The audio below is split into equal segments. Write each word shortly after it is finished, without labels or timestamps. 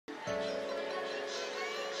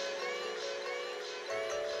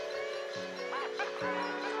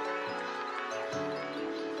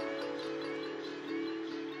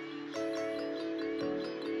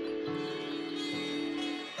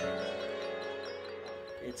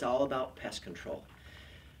It's all about pest control.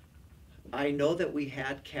 I know that we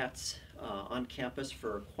had cats on campus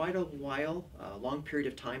for quite a while, a long period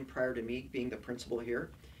of time prior to me being the principal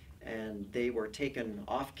here, and they were taken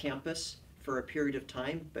off campus for a period of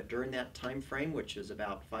time, but during that time frame, which is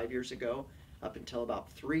about 5 years ago, up until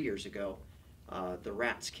about 3 years ago, the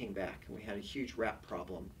rats came back, and we had a huge rat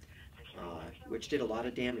problem, which did a lot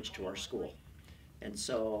of damage to our school. And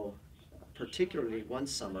so, particularly one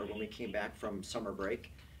summer when we came back from summer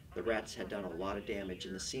break, the rats had done a lot of damage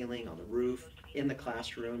in the ceiling, on the roof, in the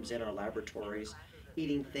classrooms, in our laboratories,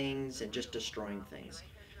 eating things and just destroying things.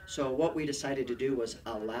 So what we decided to do was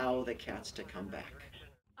allow the cats to come back.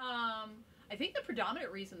 I think the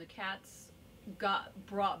predominant reason the cats got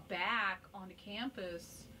brought back onto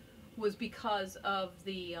campus was because of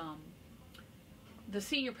the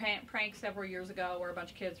senior prank several years ago, where a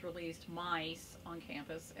bunch of kids released mice on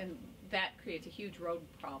campus, and that creates a huge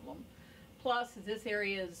rodent problem. Plus, this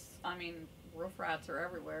area's, I mean, roof rats are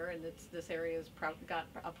everywhere, and this area's got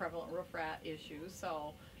a prevalent roof rat issue,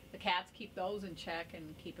 so the cats keep those in check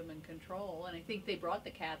and keep them in control. And I think they brought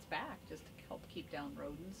the cats back just to help keep down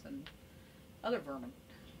rodents and other vermin.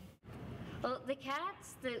 Well, the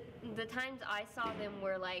cats, the times I saw them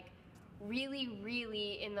were like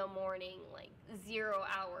really in the morning, like 0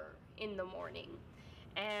 hour in the morning.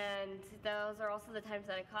 And those are also the times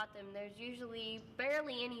that I caught them. There's usually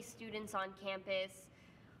barely any students on campus.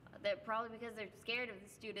 That probably because they're scared of the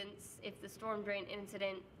students if the storm drain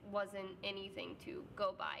incident wasn't anything to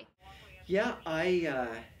go by. Yeah,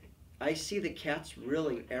 I see the cats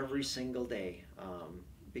really every single day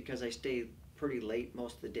because I stay pretty late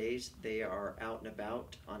most of the days. They are out and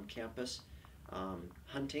about on campus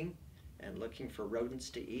hunting and looking for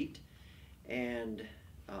rodents to eat. And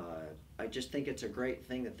I just think it's a great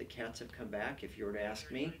thing that the cats have come back. If you were to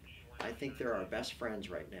ask me, I think they're our best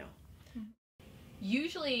friends right now.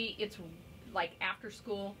 Usually it's like after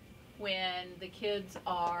school when the kids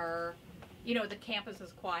are, you know, the campus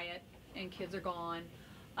is quiet and kids are gone.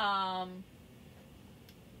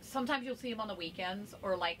 Sometimes you'll see them on the weekends,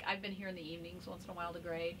 or like I've been here in the evenings once in a while to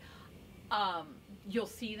grade. You'll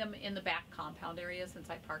see them in the back compound area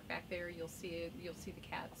since I park back there. You'll see the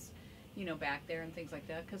cats, you know, back there and things like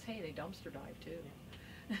that, because hey, they dumpster dive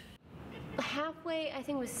too. Halfway, I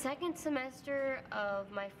think it was second semester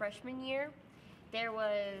of my freshman year, there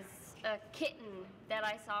was a kitten that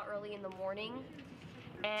I saw early in the morning,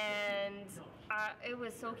 and it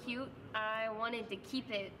was so cute. I wanted to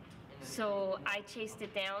keep it, so I chased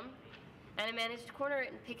it down, and I managed to corner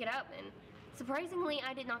it and pick it up, and surprisingly,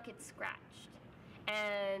 I did not get scratched.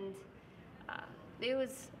 And it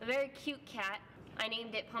was a very cute cat. I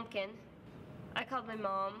named it Pumpkin. I called my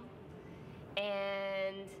mom,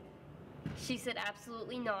 and she said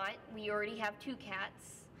absolutely not. We already have 2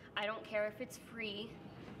 cats. I don't care if it's free.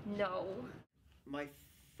 No. My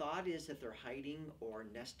thought is that they're hiding or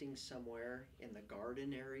nesting somewhere in the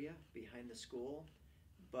garden area behind the school,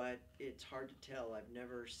 but it's hard to tell. I've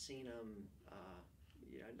never seen them,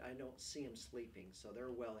 I don't see them sleeping, so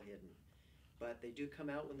they're well hidden. But they do come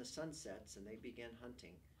out when the sun sets and they begin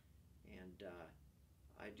hunting, and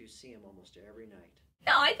I do see them almost every night.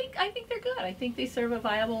 No, I think they're good. I think they serve a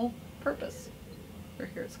viable purpose for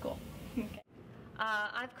here at school. Okay.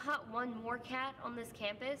 I've caught one more cat on this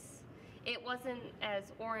campus. It wasn't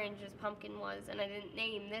as orange as Pumpkin was, and I didn't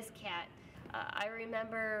name this cat. I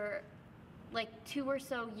remember like 2 or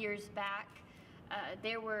so years back,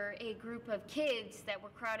 there were a group of kids that were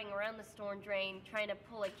crowding around the storm drain trying to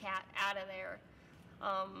pull a cat out of there.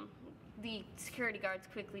 The security guards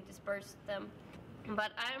quickly dispersed them,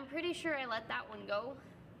 but I'm pretty sure I let that one go.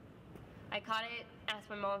 I caught it, asked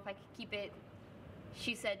my mom if I could keep it.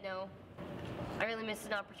 She said no. I really missed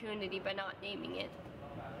an opportunity by not naming it.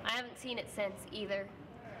 I haven't seen it since either.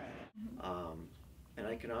 And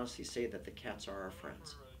I can honestly say that the cats are our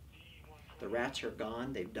friends. The rats are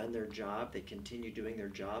gone, they've done their job, they continue doing their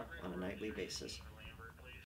job on a nightly basis.